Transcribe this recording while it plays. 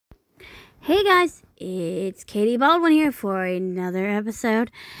Hey guys, it's Katie Baldwin here for another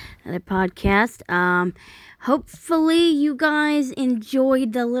episode, another podcast. Hopefully you guys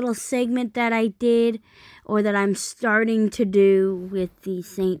enjoyed the little segment that I did, or that I'm starting to do with the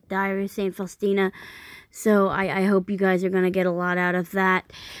Saint Diary, Saint Faustina. So I hope you guys are going to get a lot out of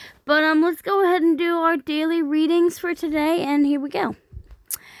that. But let's go ahead and do our daily readings for today, and here we go.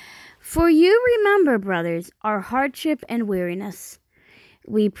 For you remember, brothers, our hardship and weariness.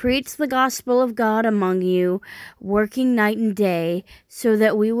 We preach the gospel of God among you, working night and day, so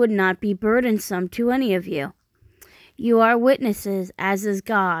that we would not be burdensome to any of you. You are witnesses, as is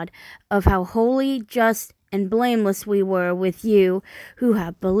God, of how holy, just, and blameless we were with you who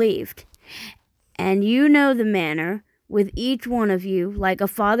have believed. And you know the manner, with each one of you, like a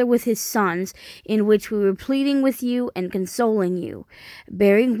father with his sons, in which we were pleading with you and consoling you,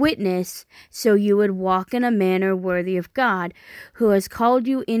 bearing witness, so you would walk in a manner worthy of God, who has called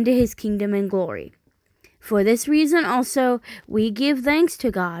you into his kingdom and glory. For this reason also we give thanks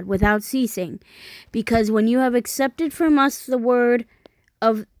to God without ceasing, because when you have accepted from us the word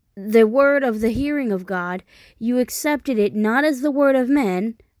of the hearing of God, you accepted it not as the word of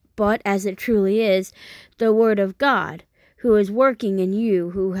men, but as it truly is, the word of God, who is working in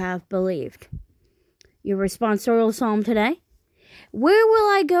you who have believed. Your responsorial psalm today. Where will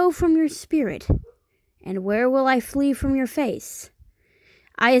I go from your spirit? And where will I flee from your face?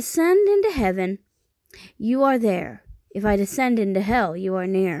 I ascend into heaven, you are there. If I descend into hell, you are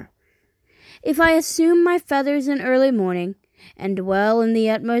near. If I assume my feathers in early morning, and dwell in the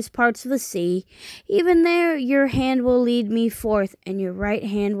utmost parts of the sea, even there your hand will lead me forth, and your right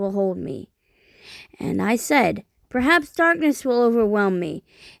hand will hold me. And I said, perhaps darkness will overwhelm me,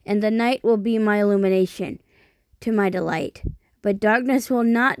 and the night will be my illumination, to my delight. But darkness will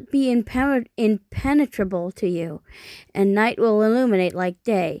not be impenetrable to you, and night will illuminate like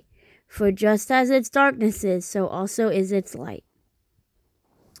day. For just as its darkness is, so also is its light.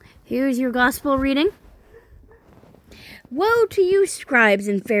 Here's your gospel reading. Woe to you, scribes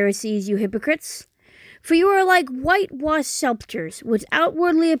and Pharisees, you hypocrites! For you are like whitewashed sepulchres, which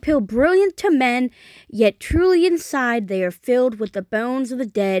outwardly appear brilliant to men, yet truly inside they are filled with the bones of the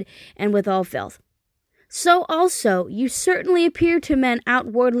dead and with all filth. So also you certainly appear to men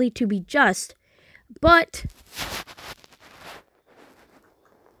outwardly to be just, but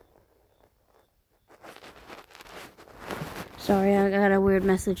sorry, I got a weird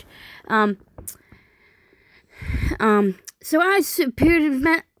message. So I appear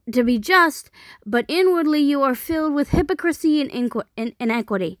to be just, but inwardly you are filled with hypocrisy and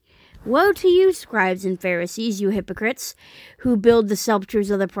iniquity. Woe to you, scribes and Pharisees, you hypocrites, who build the sepulchres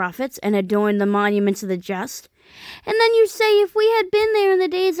of the prophets and adorn the monuments of the just. And then you say, if we had been there in the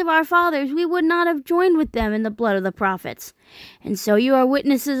days of our fathers, we would not have joined with them in the blood of the prophets. And so you are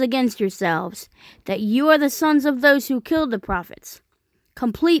witnesses against yourselves, that you are the sons of those who killed the prophets.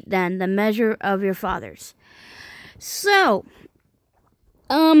 Complete, then, the measure of your fathers. So,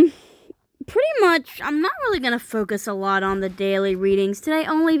 pretty much, I'm not really going to focus a lot on the daily readings today,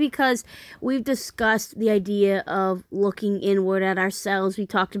 only because we've discussed the idea of looking inward at ourselves. We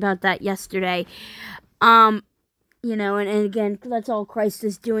talked about that yesterday. And again, that's all Christ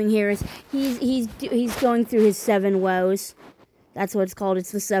is doing here is he's going through his 7 woes. That's what it's called.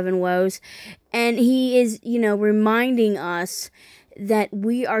 It's the 7 woes. And he is, reminding us that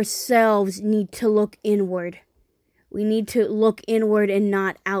we ourselves need to look inward. We need to look inward and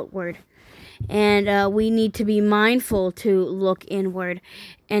not outward. And we need to be mindful to look inward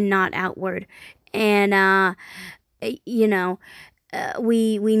and not outward. And,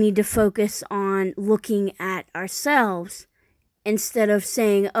 we need to focus on looking at ourselves instead of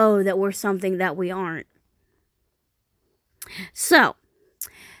saying, that we're something that we aren't. So,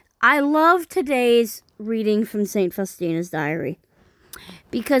 I love today's reading from St. Faustina's diary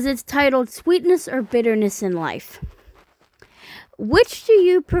because it's titled Sweetness or Bitterness in Life. Which do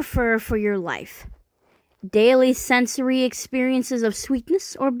you prefer for your life? Daily sensory experiences of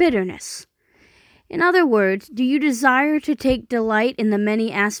sweetness or bitterness? In other words, do you desire to take delight in the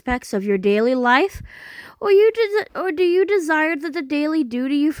many aspects of your daily life, or do you desire that the daily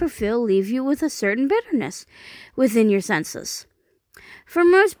duty you fulfill leave you with a certain bitterness within your senses? For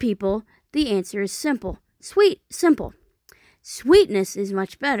most people, the answer is simple. Simple. Sweetness is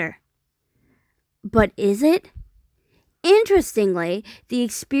much better. But is it? Interestingly, the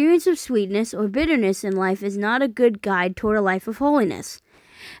experience of sweetness or bitterness in life is not a good guide toward a life of holiness.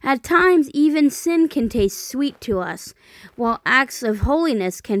 At times, even sin can taste sweet to us, while acts of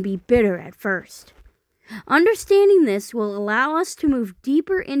holiness can be bitter at first. Understanding this will allow us to move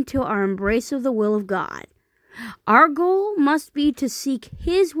deeper into our embrace of the will of God. Our goal must be to seek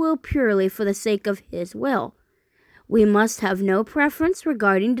His will purely for the sake of His will. We must have no preference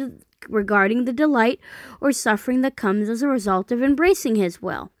regarding the delight or suffering that comes as a result of embracing His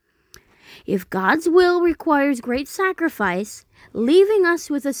will. If God's will requires great sacrifice, leaving us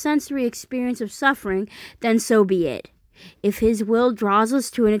with a sensory experience of suffering, then so be it. If His will draws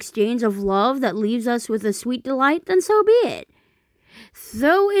us to an exchange of love that leaves us with a sweet delight, then so be it.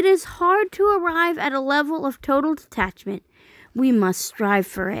 Though it is hard to arrive at a level of total detachment, we must strive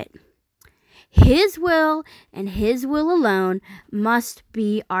for it. His will and His will alone must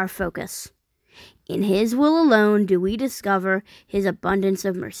be our focus. In His will alone do we discover His abundance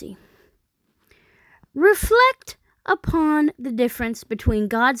of mercy. Reflect upon the difference between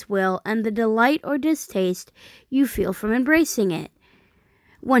God's will and the delight or distaste you feel from embracing it.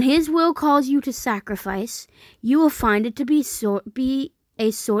 When His will calls you to sacrifice, you will find it to be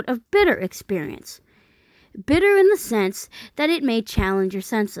a sort of bitter experience. Bitter in the sense that it may challenge your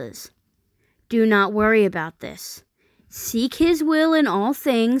senses. Do not worry about this. Seek His will in all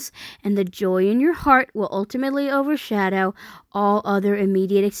things, and the joy in your heart will ultimately overshadow all other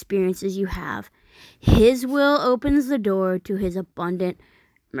immediate experiences you have. His will opens the door to His abundant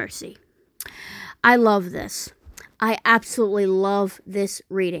mercy. I love this. I absolutely love this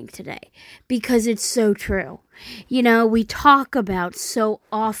reading today because it's so true. You know, we talk about so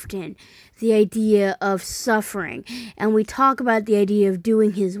often the idea of suffering, and we talk about the idea of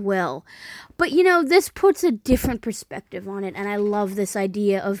doing His will. But, you know, this puts a different perspective on it, and I love this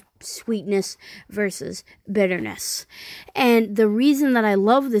idea of sweetness versus bitterness. And the reason that I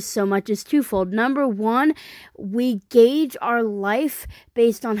love this so much is twofold. Number one, we gauge our life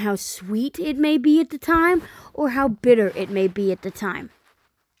based on how sweet it may be at the time or how bitter it may be at the time.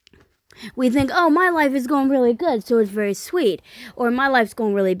 We think, oh, my life is going really good, so it's very sweet. Or my life's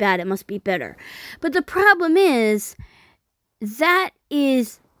going really bad, it must be bitter. But the problem is, that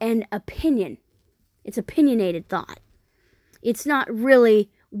is an opinion. It's opinionated thought. It's not really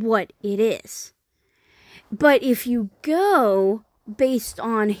what it is. But if you go based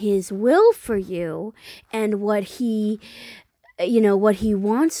on His will for you and what He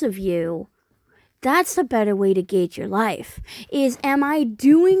wants of you, that's a better way to gauge your life. Is, am I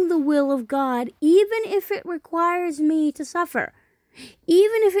doing the will of God even if it requires me to suffer?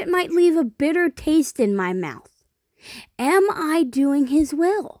 Even if it might leave a bitter taste in my mouth? Am I doing His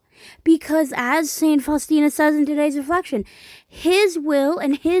will? Because as St. Faustina says in today's reflection, His will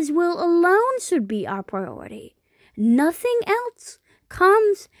and His will alone should be our priority. Nothing else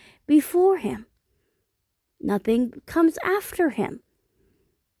comes before Him. Nothing comes after Him.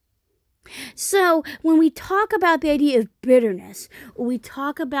 So when we talk about the idea of bitterness, or we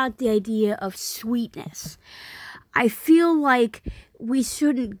talk about the idea of sweetness, I feel like we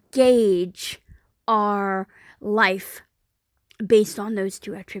shouldn't gauge our life based on those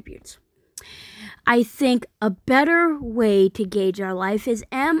two attributes. I think a better way to gauge our life is,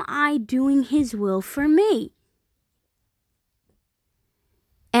 am I doing His will for me?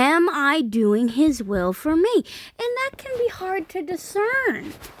 Am I doing His will for me? And that can be hard to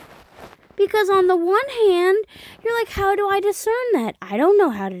discern. Because on the one hand, you're like, how do I discern that? I don't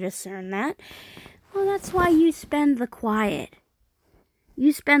know how to discern that. Well, that's why you spend the quiet.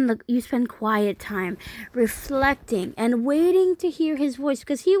 You spend quiet time reflecting and waiting to hear His voice,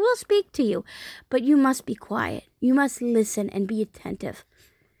 because He will speak to you, but you must be quiet. You must listen and be attentive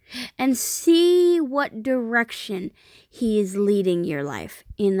and see what direction He is leading your life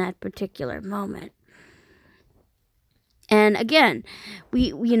in that particular moment. And again,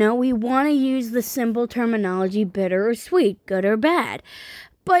 we want to use the simple terminology bitter or sweet, good or bad.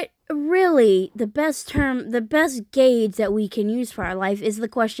 But really, the best gauge that we can use for our life is the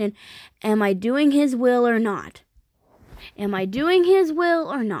question, am I doing His will or not? Am I doing His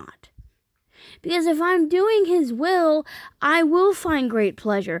will or not? Because if I'm doing His will, I will find great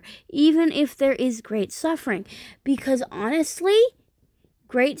pleasure, even if there is great suffering. Because honestly,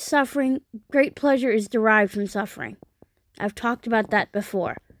 great pleasure is derived from suffering. I've talked about that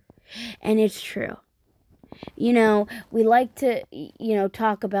before, and it's true. You know, we like to,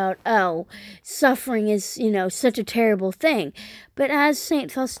 talk about, suffering is, such a terrible thing. But as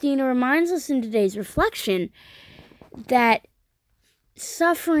St. Faustina reminds us in today's reflection, that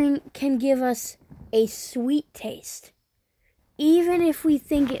suffering can give us a sweet taste, even if we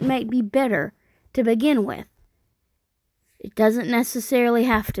think it might be bitter to begin with. It doesn't necessarily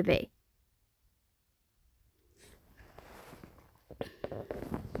have to be.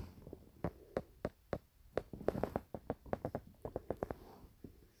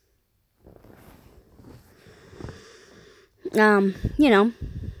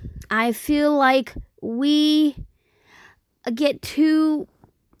 I feel like we get too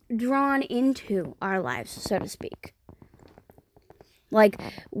drawn into our lives, so to speak. Like,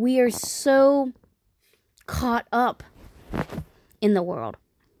 we are so caught up in the world.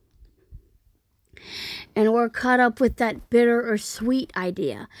 And we're caught up with that bitter or sweet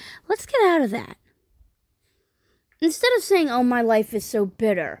idea. Let's get out of that. Instead of saying, oh, my life is so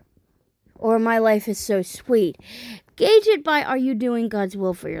bitter, or my life is so sweet, gauge it by, are you doing God's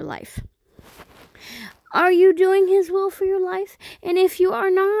will for your life? Are you doing His will for your life? And if you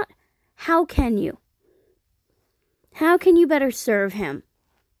are not, how can you? How can you better serve Him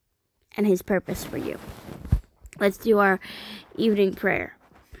and His purpose for you? Let's do our evening prayer.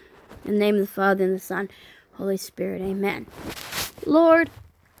 In the name of the Father, and the Son, Holy Spirit, amen. Lord,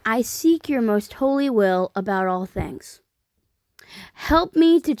 I seek your most holy will about all things. Help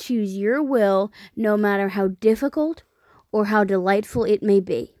me to choose your will no matter how difficult or how delightful it may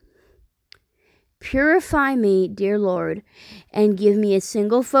be. Purify me, dear Lord, and give me a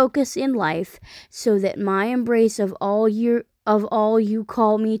single focus in life so that my embrace of all you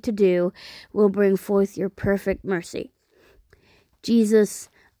call me to do will bring forth your perfect mercy. Jesus,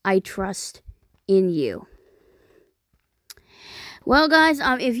 I trust in you. Well, guys,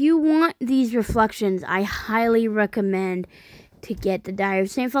 if you want these reflections, I highly recommend to get the Diary of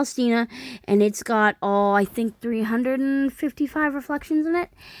St. Faustina, and it's got I think 355 reflections in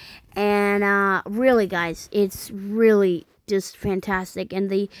it. And really, guys, it's really just fantastic. And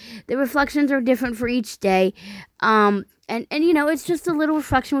the reflections are different for each day. And you know, it's just a little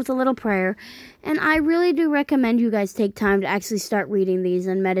reflection with a little prayer. And I really do recommend you guys take time to actually start reading these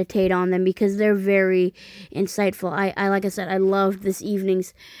and meditate on them, because they're very insightful. I like I said, I loved this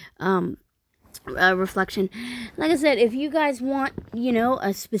evening's reflection. Like I said, if you guys want, you know,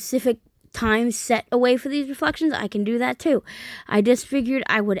 a specific time set away for these reflections, I can do that too. I just figured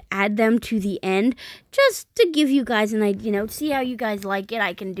I would add them to the end just to give you guys an idea, you know, see how you guys like it.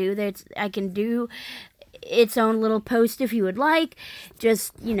 I can do its own little post if you would like.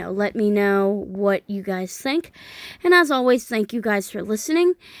 Just, you know, let me know what you guys think. And as always, thank you guys for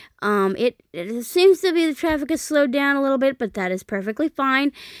listening. It seems to be the traffic has slowed down a little bit, but that is perfectly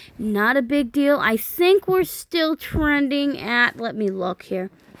fine. Not a big deal. I think we're still trending at, let me look here.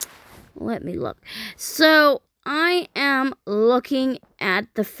 So I am looking at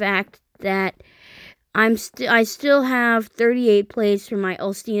the fact that I still have 38 plays for my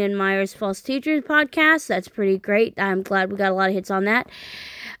Osteen and Myers False Teachers podcast. That's pretty great. I'm glad we got a lot of hits on that.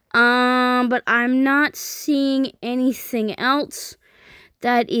 But I'm not seeing anything else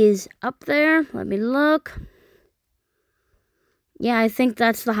that is up there. Let me look. Yeah, I think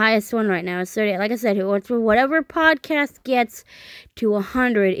that's the highest one right now. It's 38. Like I said, whatever podcast gets to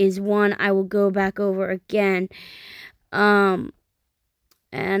 100 is one I will go back over again. Like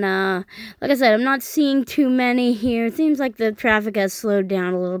I said, I'm not seeing too many here. It seems like the traffic has slowed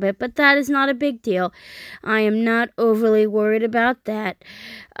down a little bit, but that is not a big deal. I am not overly worried about that.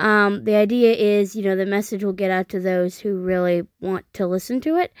 The idea is, you know, the message will get out to those who really want to listen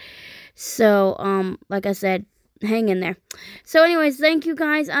to it. So, like I said, hang in there. So anyways, thank you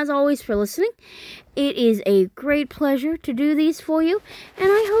guys as always for listening. It is a great pleasure to do these for you, and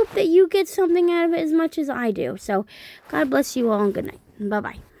I hope that you get something out of it as much as I do. So God bless you all, and good night.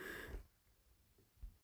 Bye-bye.